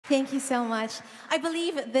Thank you so much. I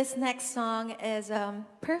believe this next song is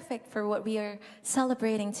perfect for what we are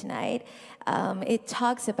celebrating tonight. It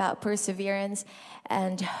talks about perseverance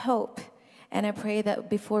and hope. And I pray that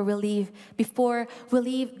before we leave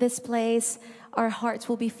this place, our hearts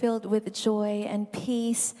will be filled with joy and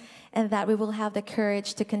peace, and that we will have the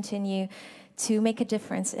courage to continue to make a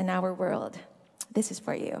difference in our world. This is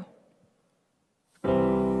for you.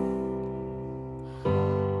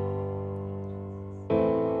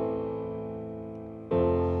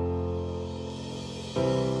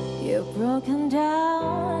 You're broken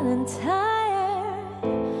down and tired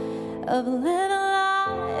of living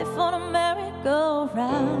life on a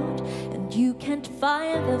merry-go-round, and you can't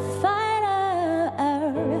find the fighter,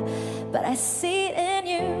 but I see it in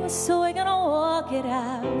you, so we're gonna walk it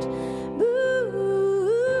out. Move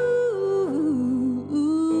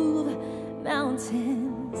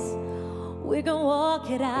mountains, we're gonna walk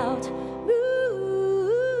it out. Move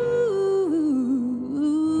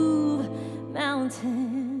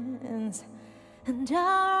mountains, and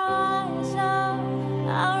our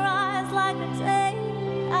eyes like the day,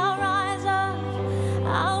 our rise up,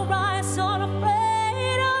 I'll rise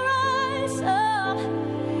unafraid, I'll rise up,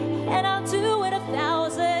 and I'll do it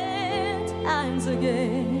 1,000 times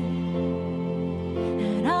again.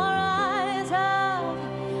 And I'll rise up,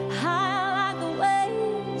 high like the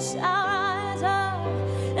waves, I'll rise up,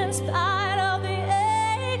 in spite of the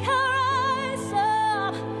ache, I'll rise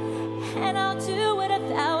up, and I'll do it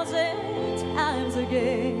 1,000 times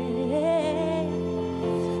again.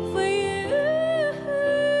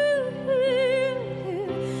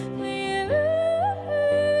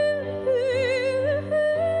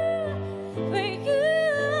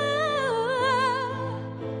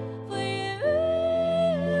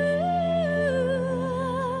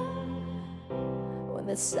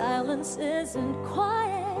 The silence isn't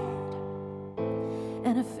quiet,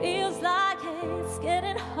 and it feels like it's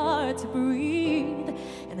getting hard to breathe.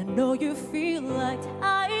 And I know you feel like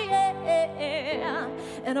dying,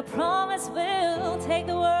 and I promise we'll take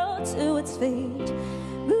the world to its feet.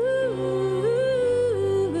 Move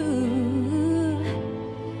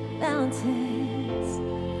mountains,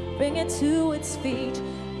 bring it to its feet.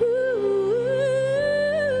 Move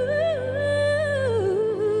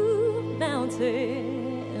mountains.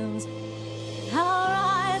 I'll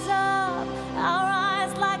rise up, I'll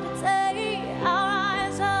rise like the day, I'll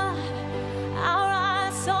rise up, I'll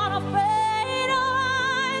rise unafraid, I'll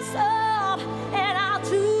rise up, and I'll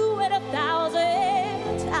do it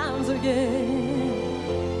 1,000 times again.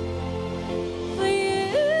 For you,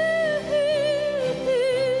 for you,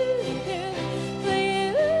 for you.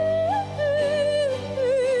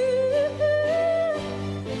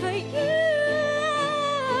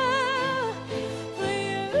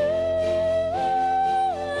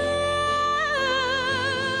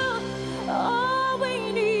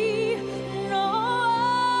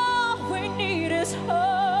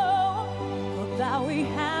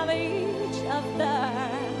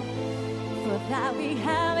 That we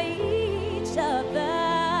have each other,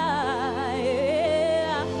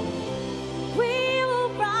 yeah. We will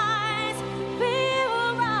rise, and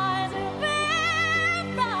we'll rise,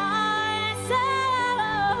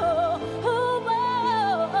 oh, we'll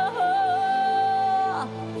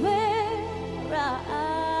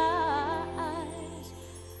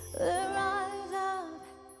rise up,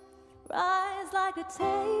 rise like a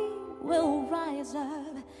day, we'll rise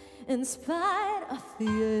up. In spite of the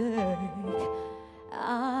ache,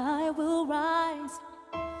 I will rise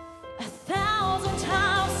 1,000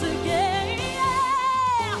 times again.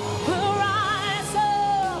 Yeah. We'll rise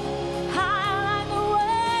up, high like the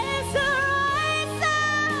waves, we'll rise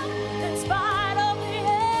up. In spite of the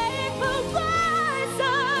ache, we'll rise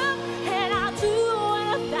up, and I'll do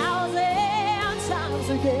it 1,000 times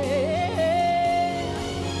again.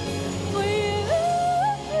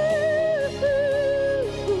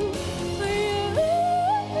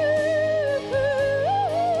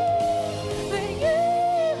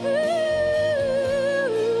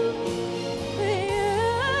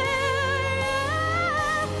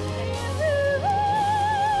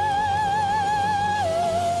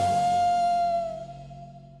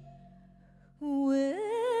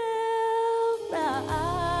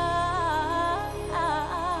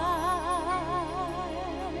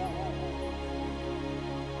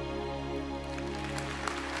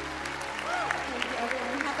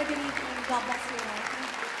 God bless you all.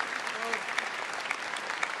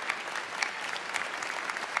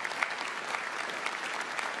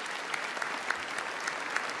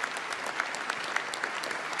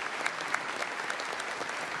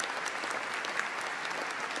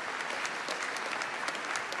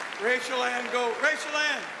 Rachelle Ann Go. Rachelle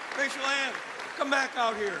Ann. Rachelle Ann, come back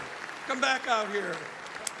out here. Come back out here.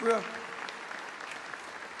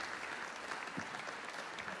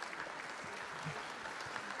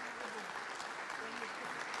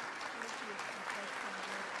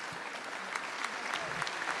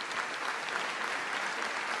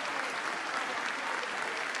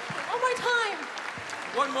 One more time.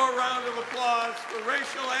 One more round of applause for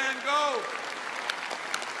Rachelle Ann Go.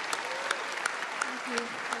 Thank you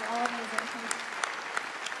for all amazing.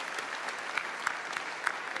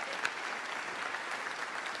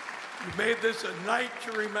 You made this a night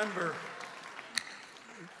to remember.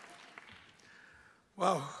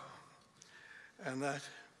 Wow. And that,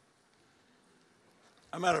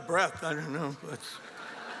 I'm out of breath, I don't know.